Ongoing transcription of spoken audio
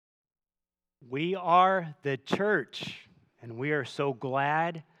We are the church, and we are so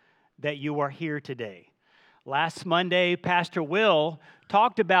glad that you are here today. Last Monday, Pastor Will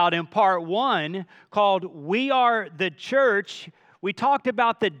talked about in part one, called We Are the Church. We talked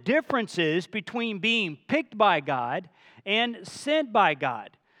about the differences between being picked by God and sent by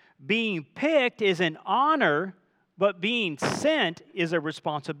God. Being picked is an honor, but being sent is a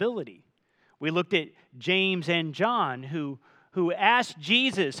responsibility. We looked at James and John, who asked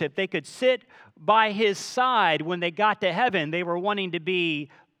Jesus if they could sit by his side when they got to heaven. They were wanting to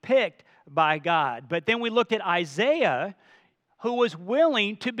be picked by God. But then we looked at Isaiah, who was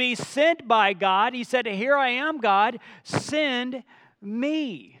willing to be sent by God. He said, "Here I am, God, send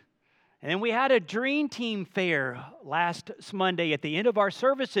me." And then we had a Dream Team fair last Monday at the end of our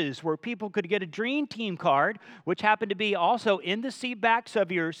services where people could get a Dream Team card, which happened to be also in the seat backs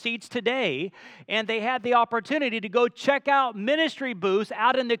of your seats today. And they had the opportunity to go check out ministry booths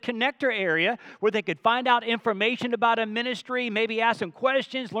out in the connector area where they could find out information about a ministry, maybe ask some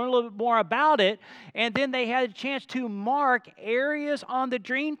questions, learn a little bit more about it. And then they had a chance to mark areas on the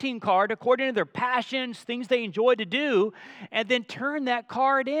Dream Team card according to their passions, things they enjoy to do, and then turn that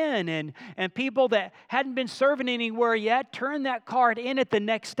card in. And people that hadn't been serving anywhere yet turned that card in at the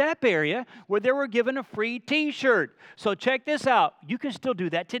Next Step area where they were given a free t-shirt. So check this out. You can still do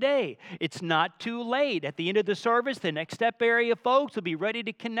that today. It's not too late. At the end of the service, the Next Step area folks will be ready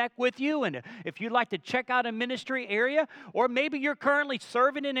to connect with you. And if you'd like to check out a ministry area, or maybe you're currently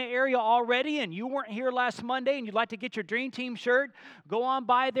serving in an area already and you weren't here last Monday and you'd like to get your Dream Team shirt, go on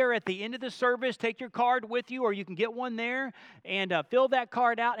by there at the end of the service, take your card with you, or you can get one there and fill that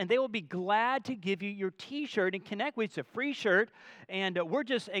card out, and they will be glad to give you your t-shirt and connect with you. It's a free shirt, and we're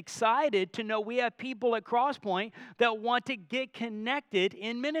just excited to know we have people at Crosspoint that want to get connected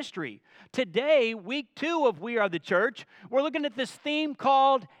in ministry. Today, week 2 of We Are the Church, we're looking at this theme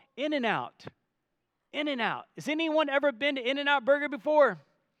called In and Out. In and Out. Has anyone ever been to In-N-Out Burger before?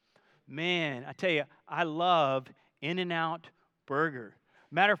 Man, I tell you, I love In-N-Out Burger.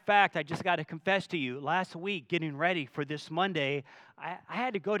 Matter of fact, I just got to confess to you, last week, getting ready for this Monday, I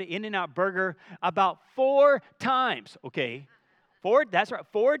had to go to In-N-Out Burger about 4 times, okay? 4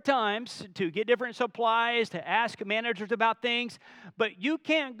 times to get different supplies, to ask managers about things. But you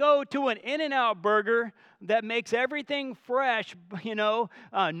can't go to an In-N-Out Burger that makes everything fresh,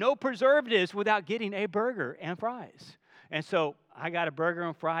 no preservatives, without getting a burger and fries. And so I got a burger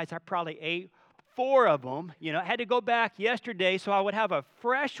and fries. I probably ate 4 of them. I had to go back yesterday so I would have a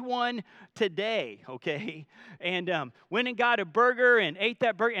fresh one today, okay? And went and got a burger and ate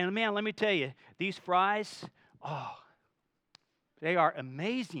that burger. And man, let me tell you, these fries, they are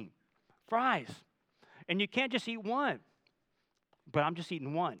amazing fries. And you can't just eat one. But I'm just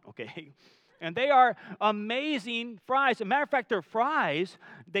eating one, okay? And they are amazing fries. As a matter of fact, their fries,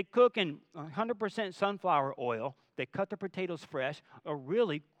 they cook in 100% sunflower oil. They cut the potatoes fresh. A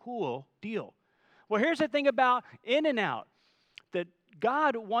really cool deal. Well, here's the thing about In-N-Out, that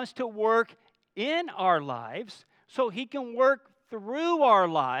God wants to work in our lives so He can work through our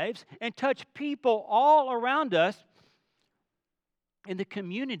lives and touch people all around us in the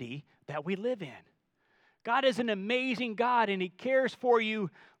community that we live in. God is an amazing God, and He cares for you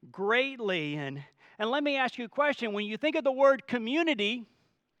greatly. And let me ask you a question. When you think of the word community,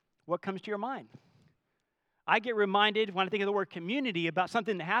 what comes to your mind? I get reminded when I think of the word community about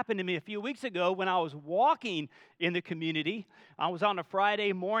something that happened to me a few weeks ago when I was walking in the community. I was on a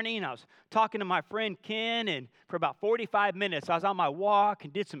Friday morning. I was talking to my friend Ken, and for about 45 minutes, I was on my walk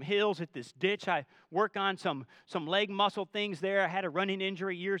and did some hills at this ditch. I work on some leg muscle things there. I had a running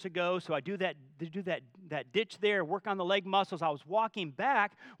injury years ago, so I do that ditch there, work on the leg muscles. I was walking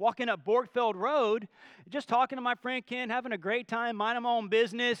up Borkfield Road, just talking to my friend Ken, having a great time, minding my own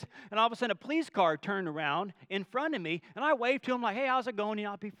business, and all of a sudden a police car turned around in front of me, and I waved to him like, "Hey, how's it going?"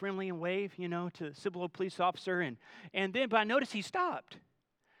 I'll be friendly and wave, to the Cibolo police officer, but I noticed he stopped,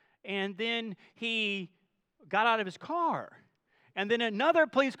 and then he got out of his car, and then another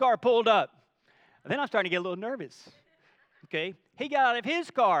police car pulled up, and then I'm starting to get a little nervous. Okay, he got out of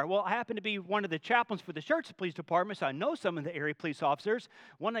his car. Well, I happen to be one of the chaplains for the church police department, so I know some of the area police officers.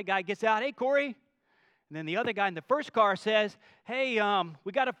 One of the guy gets out, "Hey, Corey." And then the other guy in the first car says, "Hey,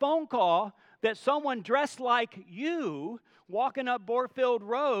 we got a phone call that someone dressed like you walking up Borkfield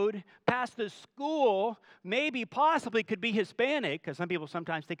Road past the school, maybe possibly could be Hispanic," because some people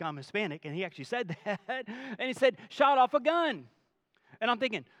sometimes think I'm Hispanic, and he actually said that. And he said, "shot off a gun." And I'm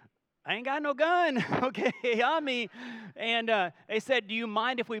thinking, I ain't got no gun, okay, on me. And they said, "Do you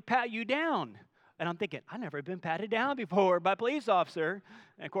mind if we pat you down?" And I'm thinking, I've never been patted down before by a police officer.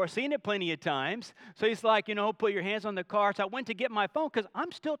 And of course, seen it plenty of times. So he's like, put your hands on the car. So I went to get my phone because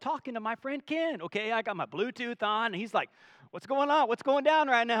I'm still talking to my friend Ken. Okay, I got my Bluetooth on. And he's like, what's going on? What's going down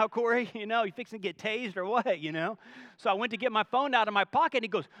right now, Corey? You fixing to get tased or what, So I went to get my phone out of my pocket. And he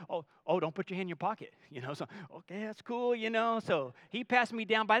goes, oh, don't put your hand in your pocket. So, okay, that's cool, So he passed me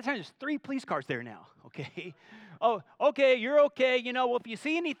down. By the time, there's 3 police cars there now, okay? Oh, okay, you're okay. Well, if you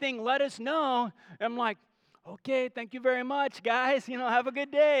see anything, let us know. I'm like, okay, thank you very much, guys. Have a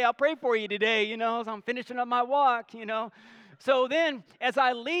good day. I'll pray for you today, as I'm finishing up my walk, So then, as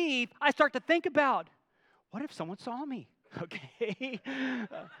I leave, I start to think about, what if someone saw me, okay?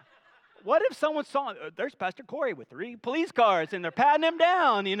 What if someone saw, there's Pastor Corey with 3 police cars, and they're patting him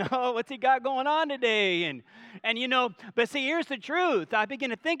down, what's he got going on today? And but see, here's the truth. I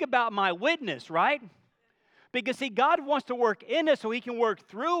begin to think about my witness, right? Because, see, God wants to work in us so He can work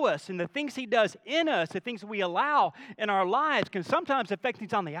through us. And the things He does in us, the things we allow in our lives, can sometimes affect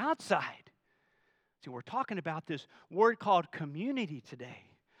things on the outside. See, we're talking about this word called community today.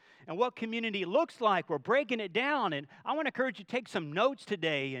 And what community looks like, we're breaking it down. And I want to encourage you to take some notes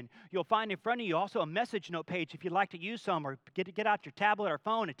today. And you'll find in front of you also a message note page if you'd like to use some, or get out your tablet or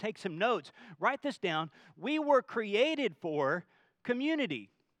phone and take some notes. Write this down. We were created for community.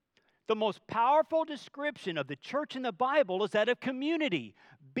 The most powerful description of the church in the Bible is that of community,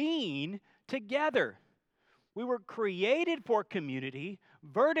 being together. We were created for community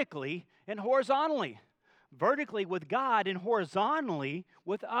vertically and horizontally. Vertically with God and horizontally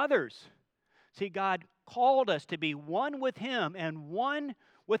with others. See, God called us to be one with Him and one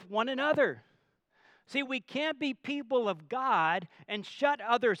with one another. See, we can't be people of God and shut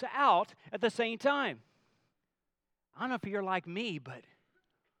others out at the same time. I don't know if you're like me, but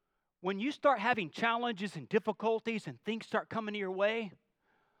when you start having challenges and difficulties and things start coming your way,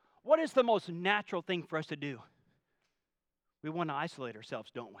 what is the most natural thing for us to do? We want to isolate ourselves,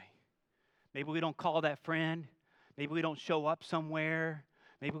 don't we? Maybe we don't call that friend. Maybe we don't show up somewhere.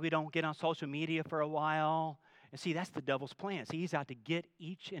 Maybe we don't get on social media for a while. And see, that's the devil's plan. See, he's out to get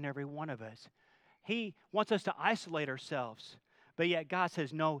each and every one of us. He wants us to isolate ourselves. But yet God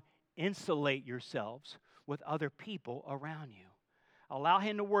says, no, insulate yourselves with other people around you. Allow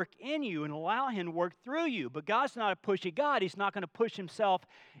Him to work in you and allow Him to work through you. But God's not a pushy God. He's not going to push Himself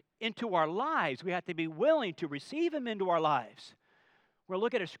into our lives. We have to be willing to receive Him into our lives. We're going to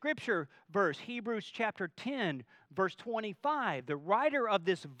look at a scripture verse, Hebrews chapter 10, verse 25. The writer of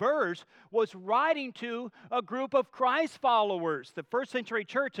this verse was writing to a group of Christ followers. The first century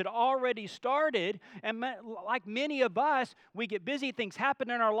church had already started, and like many of us, we get busy, things happen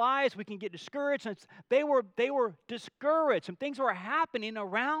in our lives, we can get discouraged. And they were discouraged, and things were happening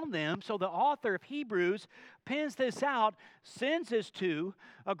around them. So the author of Hebrews pins this out, sends this to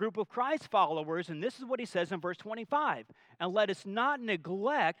a group of Christ followers, and this is what he says in verse 25. And let us not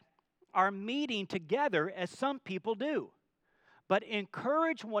neglect our meeting together as some people do, but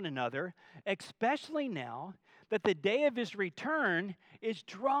encourage one another, especially now that the day of His return is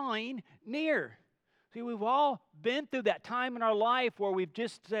drawing near. See, we've all been through that time in our life where we've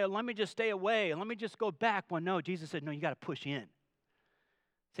just said, let me just stay away, let me just go back. Well, no, Jesus said, no, you got to push in.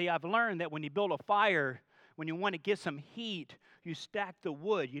 See, I've learned that when you build a fire, when you want to get some heat, you stack the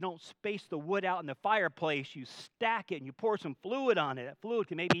wood. You don't space the wood out in the fireplace. You stack it and you pour some fluid on it. That fluid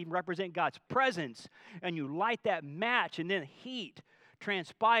can maybe even represent God's presence. And you light that match and then heat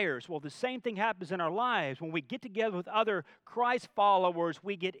transpires. Well, the same thing happens in our lives. When we get together with other Christ followers,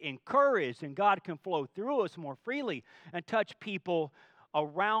 we get encouraged and God can flow through us more freely and touch people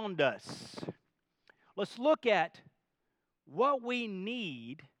around us. Let's look at what we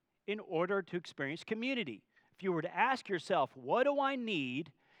need in order to experience community. If you were to ask yourself, what do I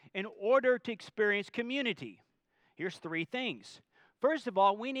need in order to experience community? Here's 3 things. First of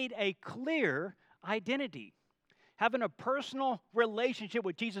all, we need a clear identity. Having a personal relationship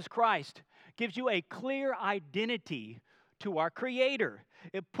with Jesus Christ gives you a clear identity to our Creator.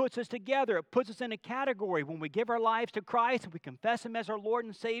 It puts us together. It puts us in a category. When we give our lives to Christ, and we confess Him as our Lord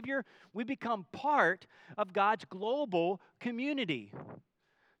and Savior, we become part of God's global community.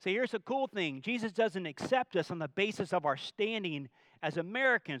 So here's the cool thing. Jesus doesn't accept us on the basis of our standing as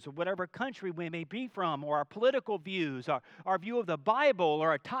Americans or whatever country we may be from, or our political views, our view of the Bible,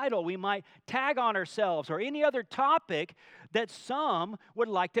 or a title we might tag on ourselves, or any other topic that some would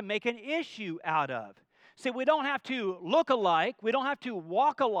like to make an issue out of. See, we don't have to look alike. We don't have to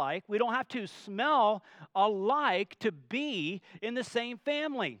walk alike. We don't have to smell alike to be in the same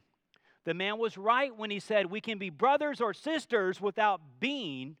family. The man was right when he said we can be brothers or sisters without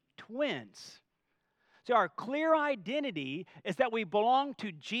being twins. So our clear identity is that we belong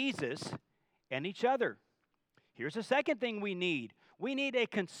to Jesus and each other. Here's the second thing we need. We need a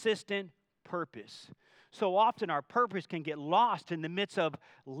consistent purpose. So often our purpose can get lost in the midst of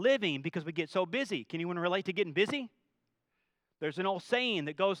living because we get so busy. Can anyone relate to getting busy? There's an old saying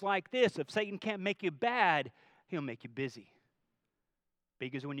that goes like this: if Satan can't make you bad, he'll make you busy.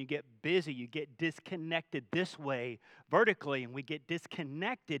 Because when you get busy, you get disconnected this way vertically, and we get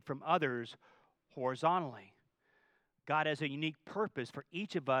disconnected from others horizontally. God has a unique purpose for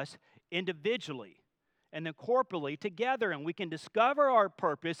each of us individually and then corporately together, and we can discover our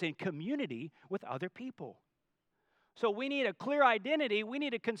purpose in community with other people. So we need a clear identity. We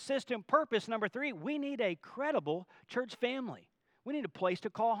need a consistent purpose. Number 3, we need a credible church family. We need a place to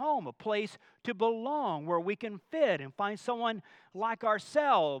call home, a place to belong where we can fit and find someone like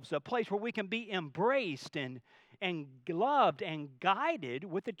ourselves, a place where we can be embraced and loved and guided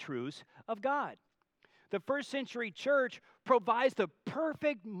with the truths of God. The first century church provides the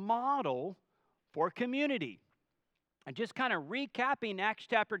perfect model for community. And just kind of recapping Acts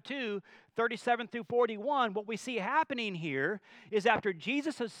chapter 2, 37 through 41, what we see happening here is after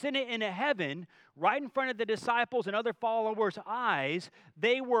Jesus ascended into heaven, right in front of the disciples and other followers' eyes,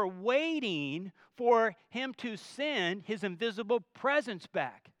 they were waiting for him to send his invisible presence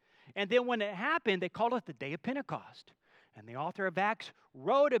back. And then when it happened, they called it the day of Pentecost. And the author of Acts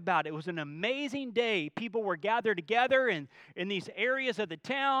wrote about it. It was an amazing day. People were gathered together in these areas of the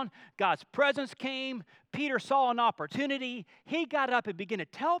town. God's presence came. Peter saw an opportunity. He got up and began to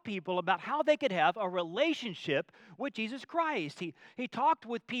tell people about how they could have a relationship with Jesus Christ. He talked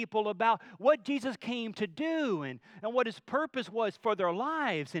with people about what Jesus came to do and what his purpose was for their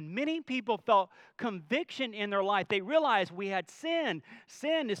lives. And many people felt conviction in their life. They realized we had sinned.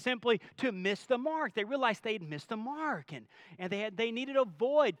 Sin is simply to miss the mark. They realized they'd missed the mark. And they needed a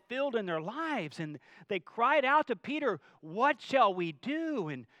void filled in their lives. And they cried out to Peter, "What shall we do?"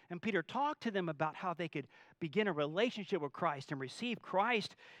 And Peter talked to them about how they could begin a relationship with Christ and receive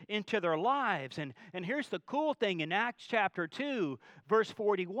Christ into their lives. And here's the cool thing in Acts chapter 2, verse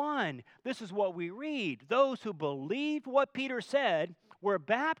 41. This is what we read. Those who believed what Peter said were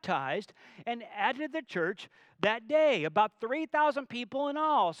baptized and added to the church that day. About 3,000 people in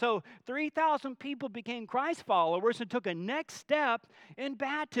all. So 3,000 people became Christ followers and took a next step in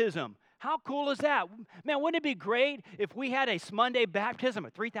baptism. How cool is that? Man, wouldn't it be great if we had a Monday baptism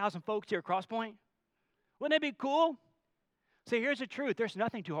of 3,000 folks here at Cross Point? Wouldn't that be cool? See, here's the truth. There's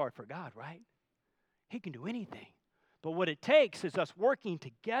nothing too hard for God, right? He can do anything. But what it takes is us working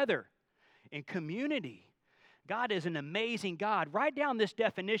together in community. God is an amazing God. Write down this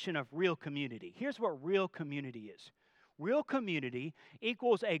definition of real community. Here's what real community is. Real community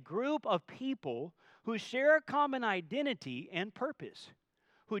equals a group of people who share a common identity and purpose,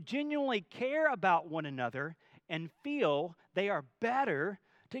 who genuinely care about one another and feel they are better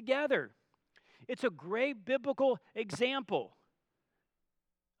together. It's a great biblical example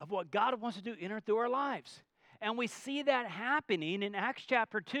of what God wants to do in or through our lives. And we see that happening in Acts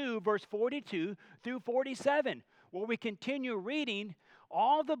chapter 2, verse 42 through 47, where we continue reading,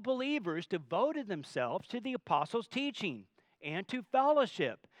 all the believers devoted themselves to the apostles' teaching and to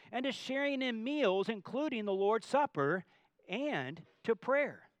fellowship and to sharing in meals, including the Lord's Supper, and to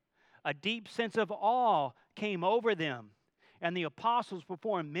prayer. A deep sense of awe came over them, and the apostles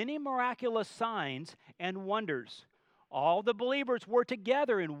performed many miraculous signs and wonders. All the believers were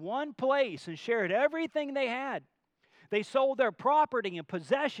together in one place and shared everything they had. They sold their property and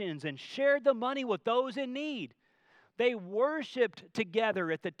possessions and shared the money with those in need. They worshiped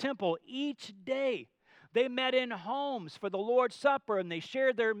together at the temple each day. They met in homes for the Lord's Supper, and they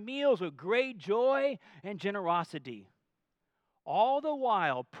shared their meals with great joy and generosity, all the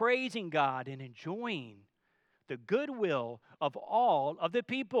while praising God and enjoying the goodwill of all of the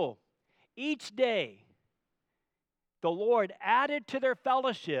people. Each day, the Lord added to their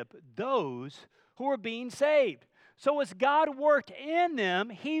fellowship those who were being saved. So as God worked in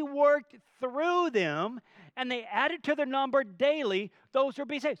them, He worked through them, and they added to their number daily those who were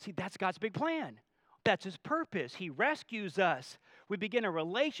being saved. See, that's God's big plan. That's His purpose. He rescues us. We begin a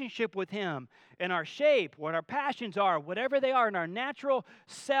relationship with Him in our shape, what our passions are, whatever they are in our natural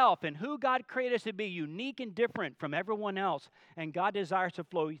self, and who God created us to be, unique and different from everyone else. And God desires to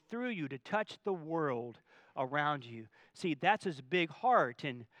flow through you to touch the world around you. See, that's His big heart,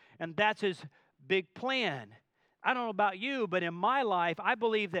 and that's His big plan. I don't know about you, but in my life, I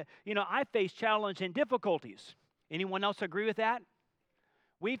believe that, I face challenge and difficulties. Anyone else agree with that?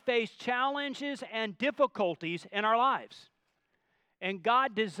 We face challenges and difficulties in our lives. And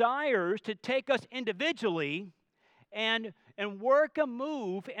God desires to take us individually and work a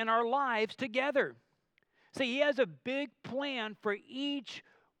move in our lives together. See, He has a big plan for each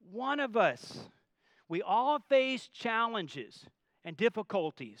one of us. We all face challenges and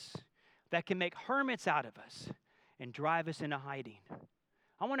difficulties that can make hermits out of us and drive us into hiding.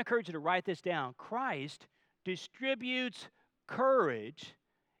 I want to encourage you to write this down. Christ distributes courage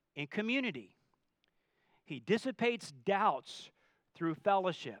in community. He dissipates doubts through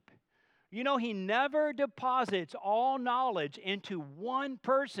fellowship. You know, he never deposits all knowledge into one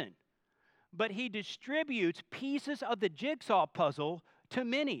person, but he distributes pieces of the jigsaw puzzle to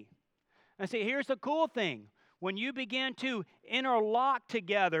many. And see, here's the cool thing. When you begin to interlock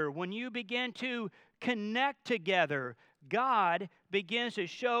together, when you begin to connect together, God begins to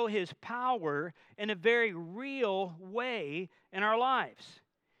show his power in a very real way in our lives.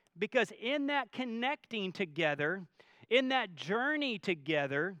 Because in that connecting together, in that journey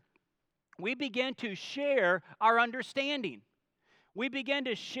together, we begin to share our understanding. We begin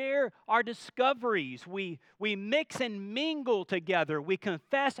to share our discoveries. We mix and mingle together. We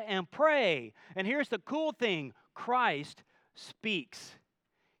confess and pray. And here's the cool thing. Christ speaks.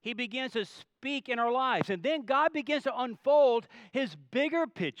 He begins to speak in our lives. And then God begins to unfold his bigger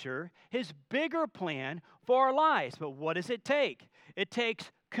picture, his bigger plan for our lives. But what does it take? It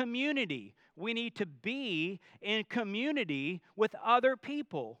takes community. We need to be in community with other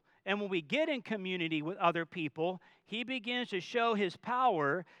people. And when we get in community with other people, he begins to show his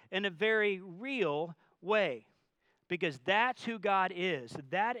power in a very real way. Because that's who God is.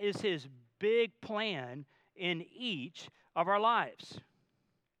 That is his big plan in each of our lives.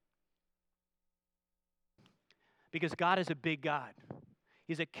 Because God is a big God.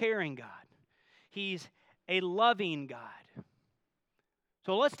 He's a caring God. He's a loving God.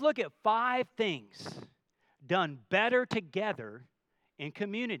 So let's look at 5 things done better together in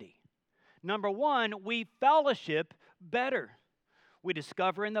community. Number 1, we fellowship better. We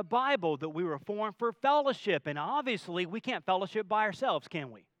discover in the Bible that we were formed for fellowship, and obviously we can't fellowship by ourselves,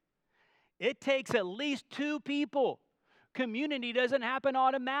 can we? It takes at least 2 people. Community doesn't happen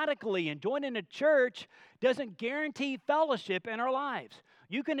automatically, and joining a church doesn't guarantee fellowship in our lives.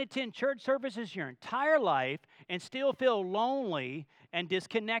 You can attend church services your entire life and still feel lonely and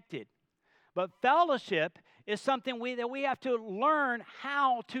disconnected. But fellowship is something that we have to learn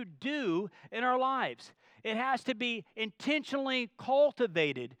how to do in our lives. It has to be intentionally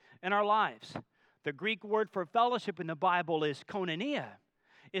cultivated in our lives. The Greek word for fellowship in the Bible is koinonia.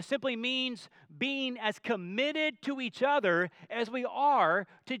 It simply means being as committed to each other as we are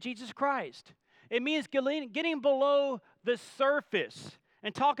to Jesus Christ. It means getting below the surface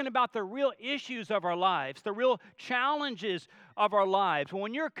and talking about the real issues of our lives, the real challenges of our lives.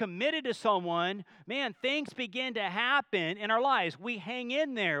 When you're committed to someone, man, things begin to happen in our lives. We hang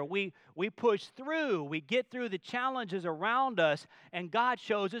in there. We push through. We get through the challenges around us, and God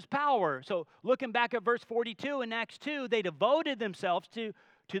shows his power. So looking back at verse 42 in Acts 2, they devoted themselves to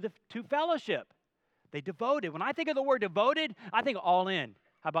fellowship. They devoted. When I think of the word devoted, I think all in.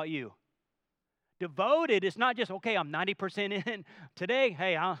 How about you? Devoted is not just, okay, I'm 90% in today.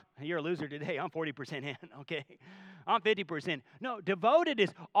 Hey, you're a loser today. I'm 40% in. Okay, I'm 50%. No, devoted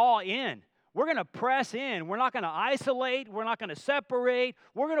is all in. We're going to press in. We're not going to isolate. We're not going to separate.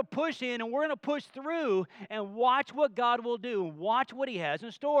 We're going to push in and we're going to push through and watch what God will do and watch what he has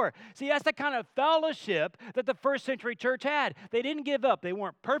in store. See, that's the kind of fellowship that the first century church had. They didn't give up. They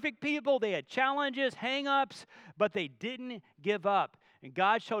weren't perfect people. They had challenges, hang-ups, but they didn't give up. And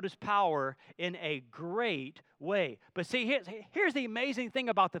God showed his power in a great way. But see, here's the amazing thing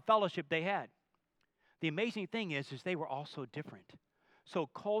about the fellowship they had. The amazing thing is they were all so different. So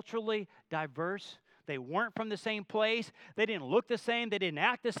culturally diverse. They weren't from the same place. They didn't look the same. They didn't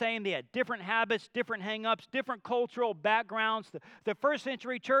act the same. They had different habits, different hang-ups, different cultural backgrounds. The first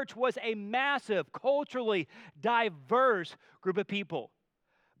century church was a massive, culturally diverse group of people.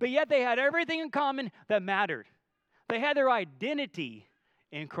 But yet they had everything in common that mattered. They had their identity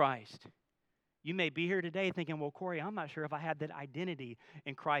in Christ. You may be here today thinking, well, Corey, I'm not sure if I had that identity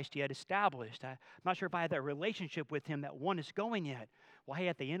in Christ yet established. I'm not sure if I had that relationship with him that one is going yet. Well, hey,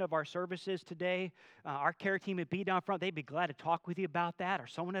 at the end of our services today, our care team would be down front. They'd be glad to talk with you about that, or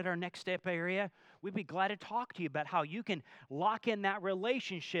someone at our Next Step area. We'd be glad to talk to you about how you can lock in that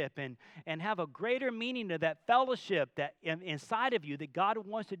relationship and have a greater meaning to that fellowship that inside of you that God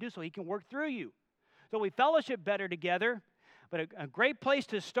wants to do so he can work through you. So we fellowship better together. But a great place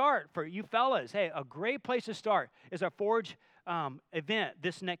to start for you fellas, hey, a great place to start is our Forge event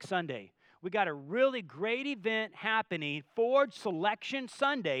this next Sunday. We got a really great event happening, Forge Selection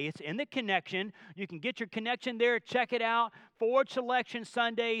Sunday. It's in the Connection. You can get your connection there, check it out. Forward Selection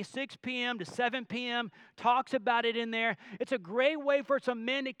Sunday, 6 p.m. to 7 p.m., talks about it in there. It's a great way for some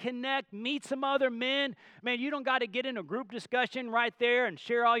men to connect, meet some other men. Man, you don't got to get in a group discussion right there and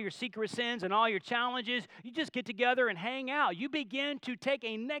share all your secret sins and all your challenges. You just get together and hang out. You begin to take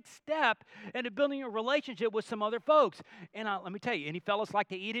a next step into building a relationship with some other folks. And let me tell you, any fellas like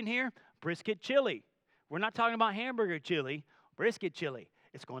to eat in here? Brisket chili. We're not talking about hamburger chili, brisket chili.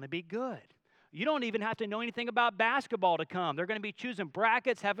 It's going to be good. You don't even have to know anything about basketball to come. They're going to be choosing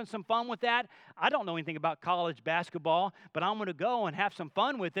brackets, having some fun with that. I don't know anything about college basketball, but I'm going to go and have some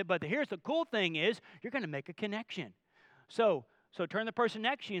fun with it. But here's the cool thing is you're going to make a connection. So turn the person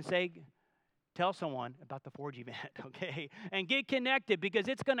next to you and say, tell someone about the Forge event, okay? And get connected because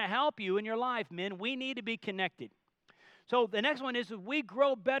it's going to help you in your life, men. We need to be connected. So the next one is we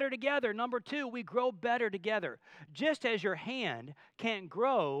grow better together. Number 2, we grow better together. Just as your hand can't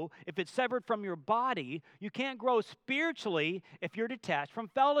grow if it's severed from your body, you can't grow spiritually if you're detached from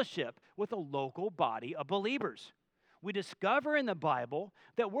fellowship with a local body of believers. We discover in the Bible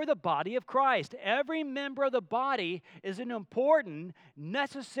that we're the body of Christ. Every member of the body is an important,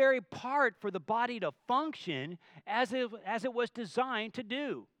 necessary part for the body to function as it was designed to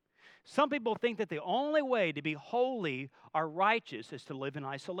do. Some people think that the only way to be holy or righteous is to live in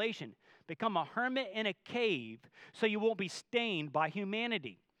isolation. Become a hermit in a cave so you won't be stained by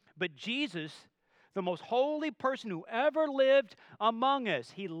humanity. But Jesus, the most holy person who ever lived among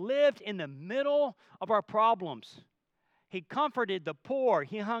us, he lived in the middle of our problems. He comforted the poor.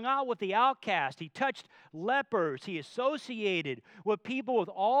 He hung out with the outcast. He touched lepers. He associated with people with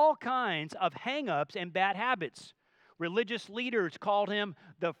all kinds of hang-ups and bad habits. Religious leaders called him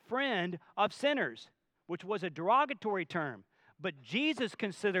the friend of sinners, which was a derogatory term, but Jesus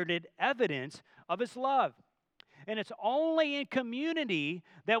considered it evidence of his love. And it's only in community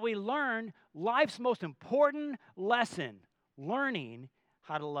that we learn life's most important lesson, learning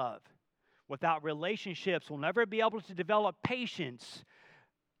how to love. Without relationships, we'll never be able to develop patience,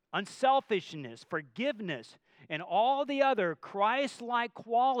 unselfishness, forgiveness, and all the other Christ-like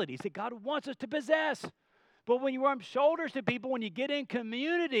qualities that God wants us to possess. But when you rub shoulders to people, when you get in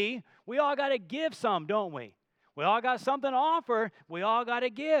community, we all got to give some, don't we? We all got something to offer. We all got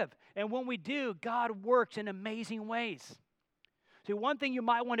to give. And when we do, God works in amazing ways. See, one thing you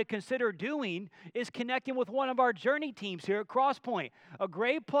might want to consider doing is connecting with one of our journey teams here at Crosspoint, a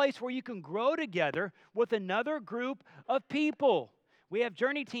great place where you can grow together with another group of people. We have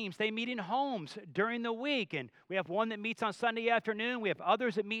journey teams. They meet in homes during the week, and we have one that meets on Sunday afternoon. We have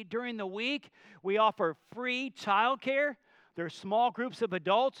others that meet during the week. We offer free childcare. There are small groups of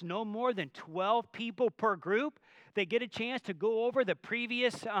adults, no more than 12 people per group. They get a chance to go over the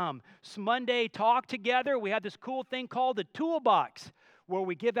previous Monday talk together. We have this cool thing called the Toolbox, where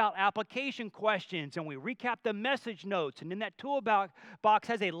we give out application questions and we recap the message notes. And in that toolbox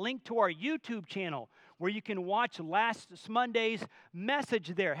has a link to our YouTube channel where you can watch last Monday's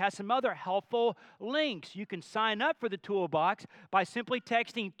message there. It has some other helpful links. You can sign up for the Toolbox by simply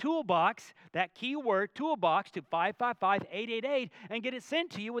texting Toolbox, that keyword Toolbox, to 555-888 and get it sent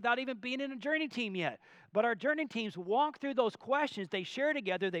to you without even being in a journey team yet. But our journey teams walk through those questions. They share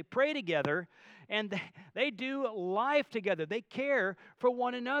together. They pray together. And they do life together. They care for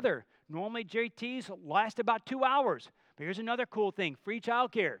one another. Normally, JTs last about 2 hours. But here's another cool thing, free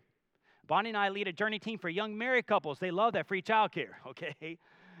childcare. Bonnie and I lead a journey team for young married couples. They love that free childcare, okay?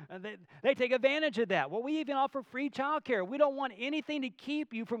 They take advantage of that. Well, we even offer free childcare. We don't want anything to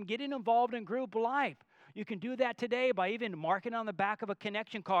keep you from getting involved in group life. You can do that today by even marking on the back of a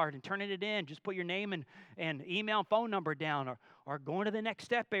connection card and turning it in. Just put your name and email and phone number down or going to the next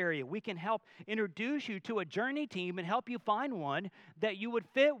step area. We can help introduce you to a journey team and help you find one that you would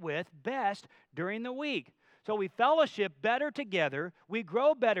fit with best during the week. So we fellowship better together, we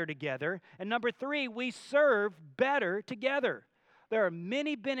grow better together, and number 3, we serve better together. There are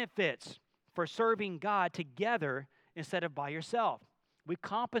many benefits for serving God together instead of by yourself. We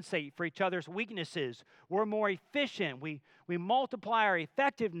compensate for each other's weaknesses. We're more efficient. We multiply our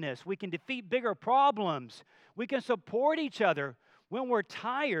effectiveness. We can defeat bigger problems. We can support each other when we're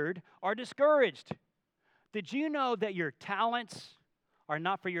tired or discouraged. Did you know that your talents are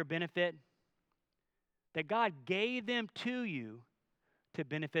not for your benefit? That God gave them to you to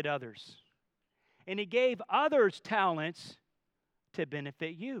benefit others. And He gave others talents to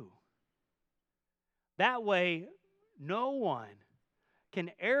benefit you. That way, no one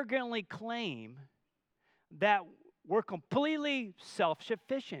can arrogantly claim that we're completely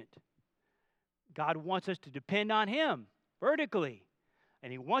self-sufficient. God wants us to depend on Him vertically,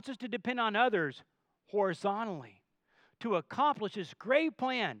 and He wants us to depend on others horizontally to accomplish this great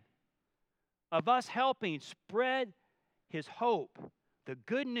plan of us helping spread his hope, the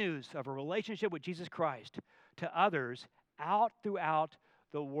good news of a relationship with Jesus Christ, to others out throughout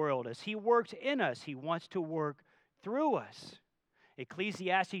the world. As he works in us, he wants to work through us.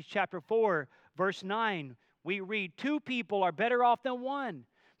 Ecclesiastes chapter 4, verse 9, we read, 2 people are better off than one,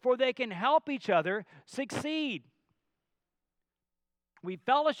 for they can help each other succeed. We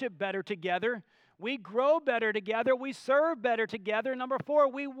fellowship better together. We grow better together. We serve better together. Number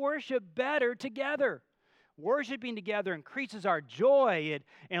 4, we worship better together. Worshiping together increases our joy. It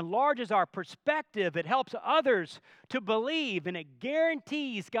enlarges our perspective. It helps others to believe, and it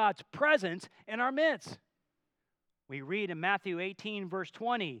guarantees God's presence in our midst. We read in Matthew 18, verse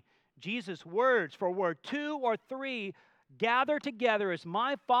 20, Jesus' words, "For where 2 or 3 gather together as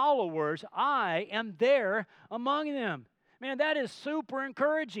my followers, I am there among them." Man, that is super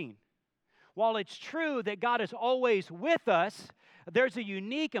encouraging. While it's true that God is always with us, there's a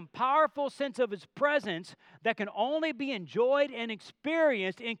unique and powerful sense of His presence that can only be enjoyed and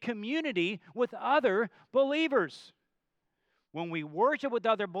experienced in community with other believers. When we worship with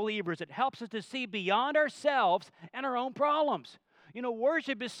other believers, it helps us to see beyond ourselves and our own problems. You know,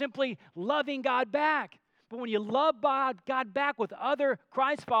 worship is simply loving God back. But when you love God back with other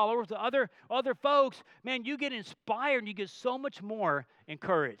Christ followers, with other folks, man, you get inspired and you get so much more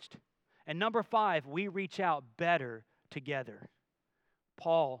encouraged. And number 5, we reach out better together.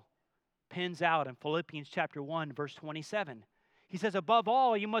 Paul pins out in Philippians chapter 1, verse 27. He says, "Above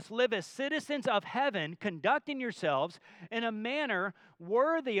all, you must live as citizens of heaven, conducting yourselves in a manner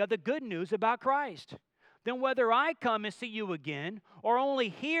worthy of the good news about Christ. Then whether I come and see you again or only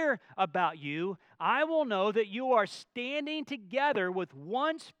hear about you, I will know that you are standing together with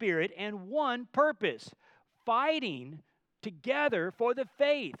one spirit and one purpose, fighting together for the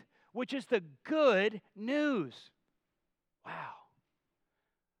faith, which is the good news." Wow.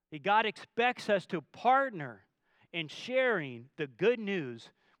 God expects us to partner in sharing the good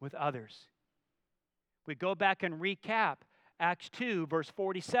news with others. We go back and recap Acts 2, verse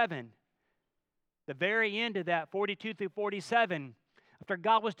 47. The very end of that, 42 through 47, after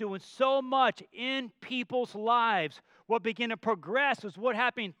God was doing so much in people's lives, what began to progress was what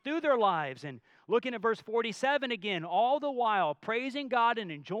happened through their lives. And looking at verse 47 again, all the while praising God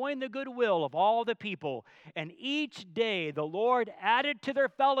and enjoying the goodwill of all the people. And each day the Lord added to their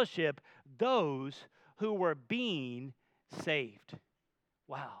fellowship those who were being saved.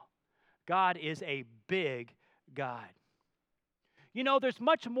 Wow. God is a big God. You know, there's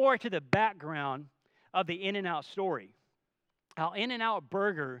much more to the background of the In-N-Out story. How In-N-Out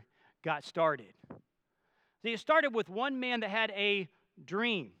Burger got started. See, it started with one man that had a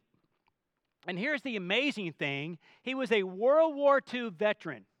dream. And here's the amazing thing. He was a World War II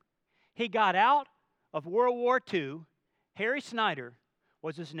veteran. He got out of World War II. Harry Snyder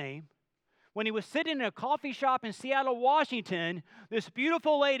was his name. When he was sitting in a coffee shop in Seattle, Washington, this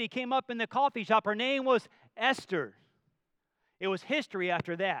beautiful lady came up in the coffee shop. Her name was Esther. It was history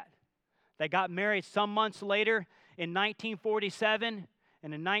after that. They got married some months later in 1947,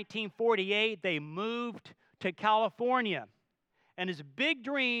 and in 1948, they moved to California. And his big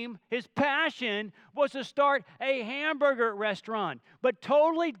dream, his passion, was to start a hamburger restaurant, but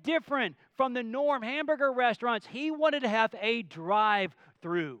totally different from the norm hamburger restaurants. He wanted to have a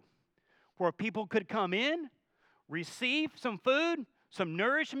drive-through where people could come in, receive some food, some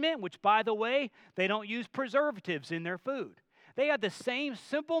nourishment, which, by the way, they don't use preservatives in their food. They have the same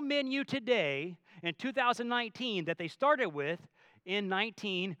simple menu today in 2019 that they started with in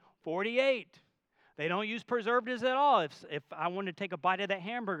 1948. They don't use preservatives at all. If I wanted to take a bite of that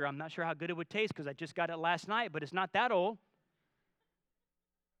hamburger, I'm not sure how good it would taste because I just got it last night, but it's not that old.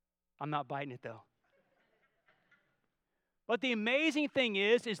 I'm not biting it, though. But the amazing thing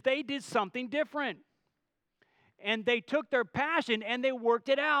is they did something different. And they took their passion and they worked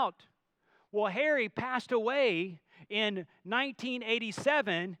it out. Well, Harry passed away in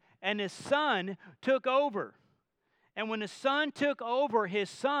 1987, and his son took over. And when his son took over, his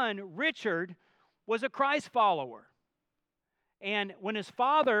son, Richard, was a Christ follower. And when his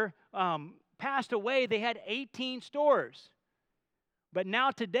father passed away, they had 18 stores. But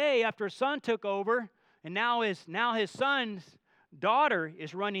now today, after his son took over, and now his son's daughter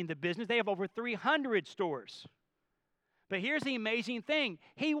is running the business, they have over 300 stores. But here's the amazing thing.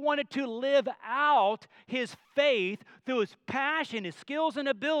 He wanted to live out his faith through his passion, his skills and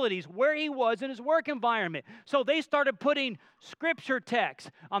abilities, where he was in his work environment. So they started putting scripture text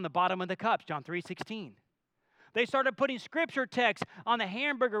on the bottom of the cups, John 3:16. They started putting scripture text on the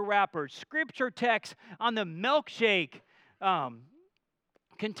hamburger wrappers, scripture text on the milkshake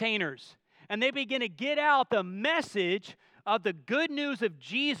containers. And they began to get out the message of the good news of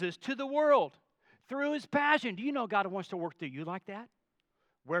Jesus to the world. through His passion. Do you know God wants to work through you like that?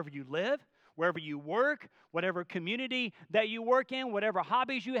 Wherever you live, wherever you work, whatever community that you work in, whatever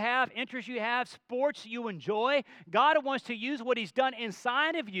hobbies you have, interests you have, sports you enjoy, God wants to use what He's done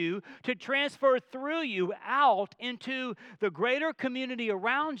inside of you to transfer through you out into the greater community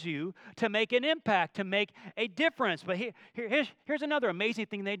around you to make an impact, to make a difference. But here's another amazing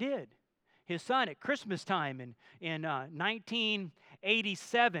thing they did. His son at Christmas time in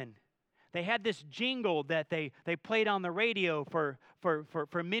 1987, they had this jingle that they played on the radio for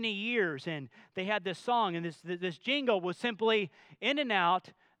many years, and they had this song, and this jingle was simply, "In and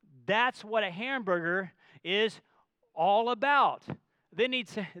out, that's what a hamburger is all about." Then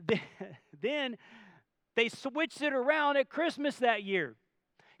then they switched it around at Christmas that year.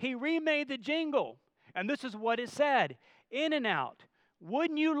 He remade the jingle, and this is what it said: "In and out,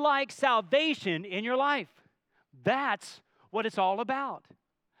 wouldn't you like salvation in your life? That's what it's all about."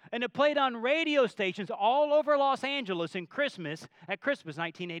 And it played on radio stations all over Los Angeles at Christmas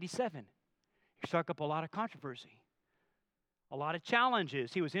 1987. It struck up a lot of controversy, a lot of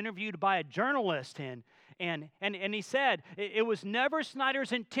challenges. He was interviewed by a journalist, and he said it was never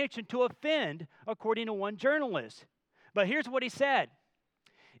Snyder's intention to offend, according to one journalist. But here's what he said: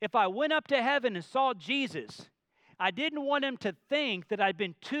 "If I went up to heaven and saw Jesus, I didn't want him to think that I'd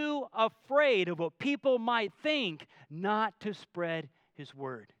been too afraid of what people might think not to spread His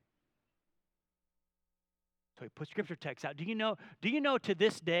word." So he put scripture text out. Do you know to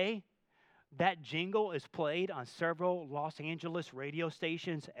this day that jingle is played on several Los Angeles radio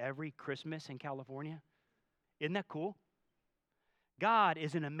stations every Christmas in California? Isn't that cool? God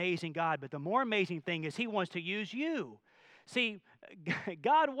is an amazing God, but the more amazing thing is He wants to use you. See,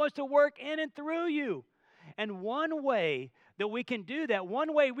 God wants to work in and through you. And one way that we can do that,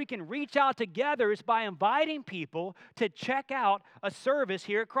 one way we can reach out together is by inviting people to check out a service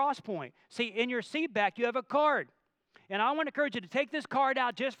here at Crosspoint. See, in your seat back, you have a card. And I want to encourage you to take this card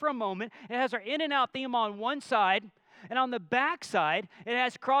out just for a moment. It has our in and out theme on one side. And on the back side, it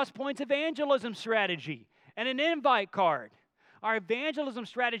has Crosspoint's evangelism strategy and an invite card. Our evangelism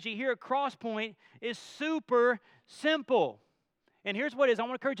strategy here at Crosspoint is super simple. And here's what it is. I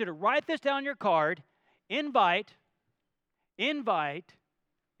want to encourage you to write this down on your card. Invite, invite,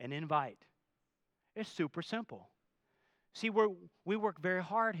 and invite. It's super simple. See, we work very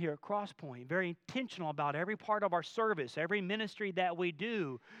hard here at Crosspoint, very intentional about every part of our service, every ministry that we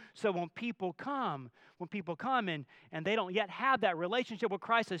do. So when people come and they don't yet have that relationship with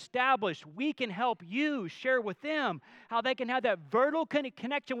Christ established, we can help you share with them how they can have that vertical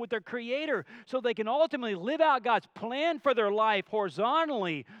connection with their Creator so they can ultimately live out God's plan for their life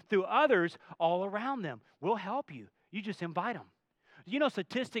horizontally through others all around them. We'll help you. You just invite them. You know,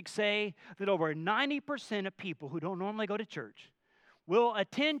 statistics say that over 90% of people who don't normally go to church will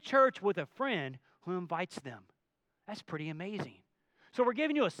attend church with a friend who invites them. That's pretty amazing. So we're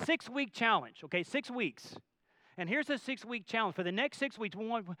giving you a 6-week challenge, okay, 6 weeks. And here's the 6-week challenge. For the next 6 weeks,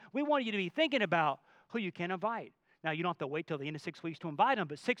 we want you to be thinking about who you can invite. Now, you don't have to wait till the end of 6 weeks to invite them,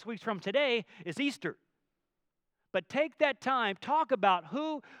 but 6 weeks from today is Easter. But take that time, talk about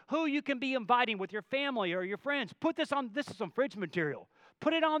who you can be inviting with your family or your friends. This is some fridge material.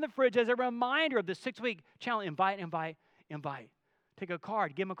 Put it on the fridge as a reminder of the 6-week challenge. Invite, invite, invite. Take a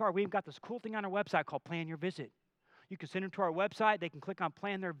card, give them a card. We've got this cool thing on our website called Plan Your Visit. You can send them to our website. They can click on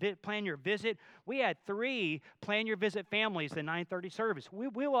Plan Your Visit. We had 3 Plan Your Visit families in 9:30 service. We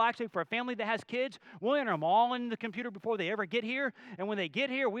will actually, for a family that has kids, we'll enter them all in the computer before they ever get here. And when they get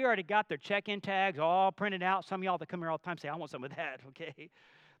here, we already got their check-in tags all printed out. Some of y'all that come here all the time say, "I want some of that," okay?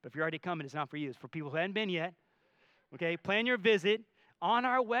 But if you're already coming, it's not for you. It's for people who haven't been yet, okay? Plan Your Visit on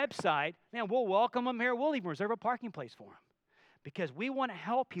our website. Man, we'll welcome them here. We'll even reserve a parking place for them, because we want to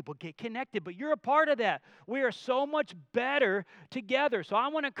help people get connected, but you're a part of that. We are so much better together. So I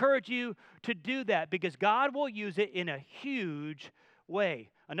want to encourage you to do that, because God will use it in a huge way.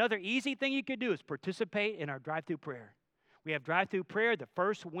 Another easy thing you could do is participate in our drive-through prayer. We have drive-through prayer the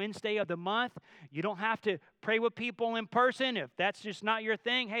first Wednesday of the month. You don't have to pray with people in person. If that's just not your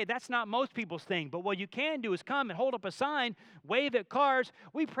thing, hey, that's not most people's thing. But what you can do is come and hold up a sign, wave at cars.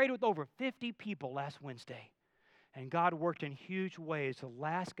 We prayed with over 50 people last Wednesday. And God worked in huge ways. The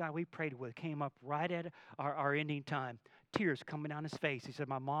last guy we prayed with came up right at our ending time, tears coming down his face. He said,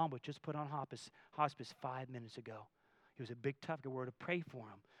 "My mom was just put on hospice 5 minutes ago." He was a big, tough guy. We were to pray for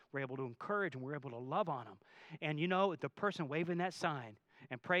him. We're able to encourage him. We're able to love on him. And you know, the person waving that sign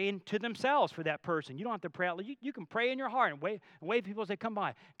and praying to themselves for that person, you don't have to pray out loud. You can pray in your heart and wave people as they come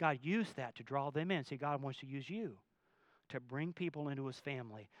by. God used that to draw them in. See, God wants to use you to bring people into His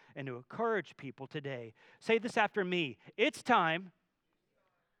family and to encourage people today. Say this after me. It's time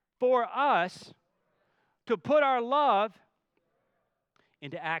for us to put our love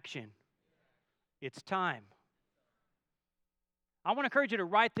into action. It's time. I want to encourage you to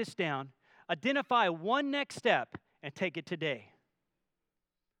write this down. Identify one next step and take it today.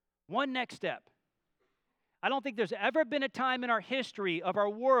 One next step. I don't think there's ever been a time in our history of our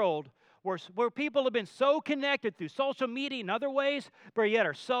world where people have been so connected through social media and other ways, but yet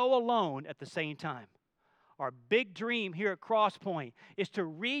are so alone at the same time. Our big dream here at Crosspoint is to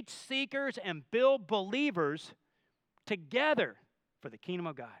reach seekers and build believers together for the kingdom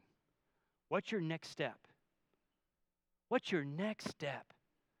of God. What's your next step? What's your next step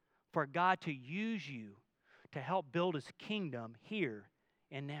for God to use you to help build His kingdom here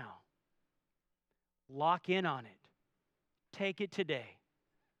and now? Lock in on it. Take it today.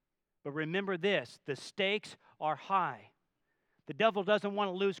 But remember this, the stakes are high. The devil doesn't want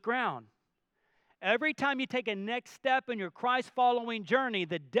to lose ground. Every time you take a next step in your Christ-following journey,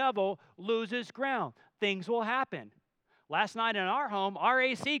 the devil loses ground. Things will happen. Last night in our home, our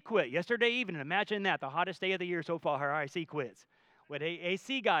AC quit. Yesterday evening, imagine that, the hottest day of the year so far, our AC quits. We had an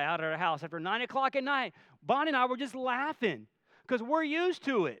AC guy out at our house after 9 o'clock at night. Bonnie and I were just laughing because we're used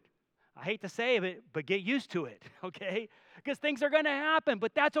to it. I hate to say it, but get used to it, okay? Because things are going to happen,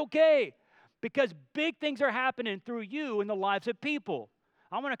 but that's okay because big things are happening through you in the lives of people.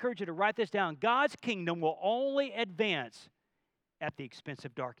 I want to encourage you to write this down. God's kingdom will only advance at the expense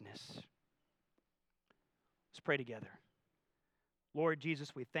of darkness. Let's pray together. Lord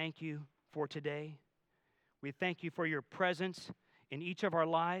Jesus, we thank you for today. We thank you for your presence in each of our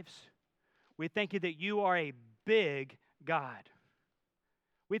lives. We thank you that you are a big God.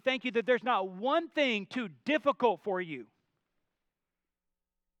 We thank you that there's not one thing too difficult for you.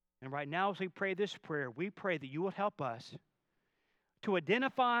 And right now, as we pray this prayer, we pray that you will help us to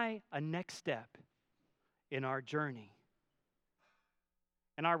identify a next step in our journey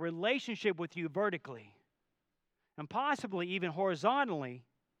and our relationship with you vertically and possibly even horizontally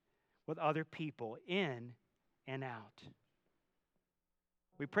with other people in and out.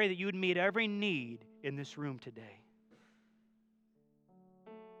 We pray that you would meet every need in this room today.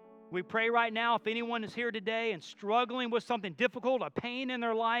 We pray right now if anyone is here today and struggling with something difficult, a pain in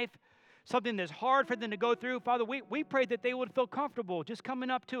their life, something that's hard for them to go through, Father, we pray that they would feel comfortable just coming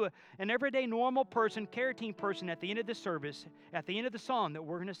up to an everyday normal person, care team person at the end of the service, at the end of the song that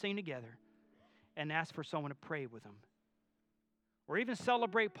we're going to sing together, and ask for someone to pray with them. Or even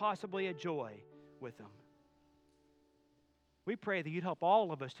celebrate possibly a joy with them. We pray that you'd help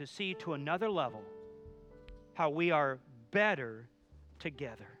all of us to see to another level how we are better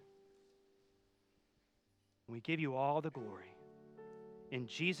together. We give you all the glory. In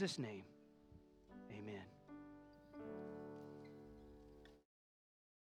Jesus' name.